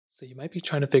So you might be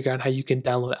trying to figure out how you can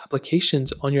download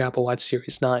applications on your Apple Watch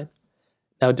Series 9.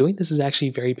 Now doing this is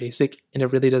actually very basic and it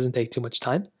really doesn't take too much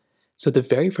time. So the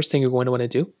very first thing you're going to want to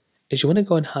do is you want to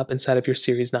go and hop inside of your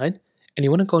Series 9 and you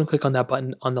want to go and click on that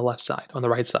button on the left side, on the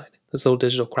right side, this little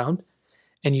digital crown.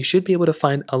 And you should be able to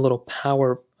find a little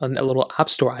App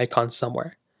Store icon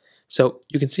somewhere. So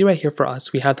you can see right here for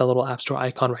us, we have that little App Store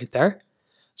icon right there.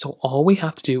 So all we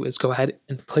have to do is go ahead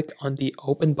and click on the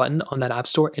open button on that App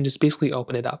Store and just basically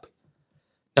open it up.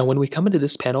 Now, when we come into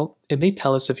this panel, it may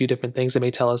tell us a few different things. It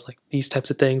may tell us like these types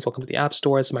of things. Welcome to the App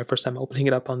Store. This is my first time opening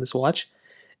it up on this watch.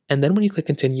 And then when you click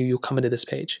continue, you'll come into this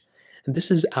page. And this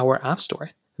is our App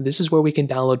Store. This is where we can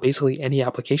download basically any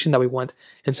application that we want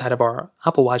inside of our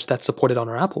Apple Watch that's supported on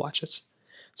our Apple Watches.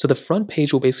 So the front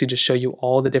page will basically just show you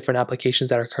all the different applications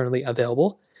that are currently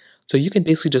available. So you can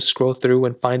basically just scroll through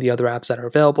and find the other apps that are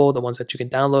available, the ones that you can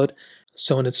download,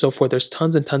 so on and so forth. There's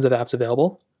tons and tons of apps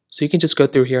available. So you can just go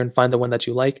through here and find the one that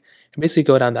you like and basically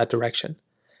go down that direction.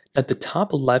 At the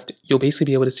top left, you'll basically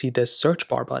be able to see this search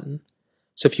bar button.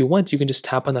 So if you want, you can just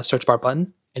tap on that search bar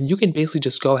button and you can basically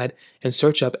just go ahead and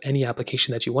search up any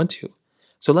application that you want to.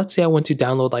 So let's say I want to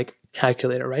download like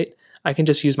calculator, right? I can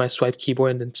just use my swipe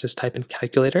keyboard and then just type in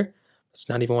calculator. That's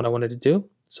not even what I wanted to do.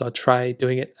 So I'll try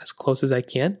doing it as close as I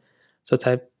can. So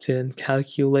type in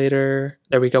calculator.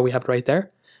 There we go. We have it right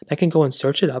there. I can go and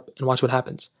search it up and watch what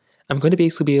happens. I'm going to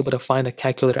basically be able to find a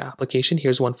calculator application.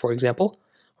 Here's one, for example,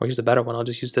 or here's a better one. I'll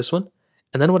just use this one.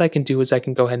 And then what I can do is I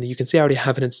can go ahead and you can see I already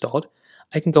have it installed.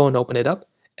 I can go and open it up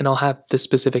and I'll have this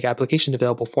specific application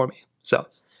available for me. So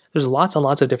there's lots and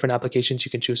lots of different applications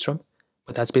you can choose from,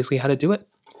 but that's basically how to do it.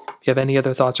 If you have any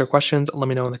other thoughts or questions, let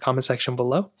me know in the comment section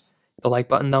below. The like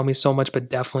button, that'll mean so much, but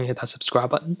definitely hit that subscribe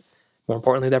button. More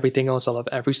importantly than everything else, I love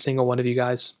every single one of you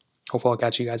guys. Hopefully I'll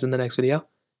catch you guys in the next video.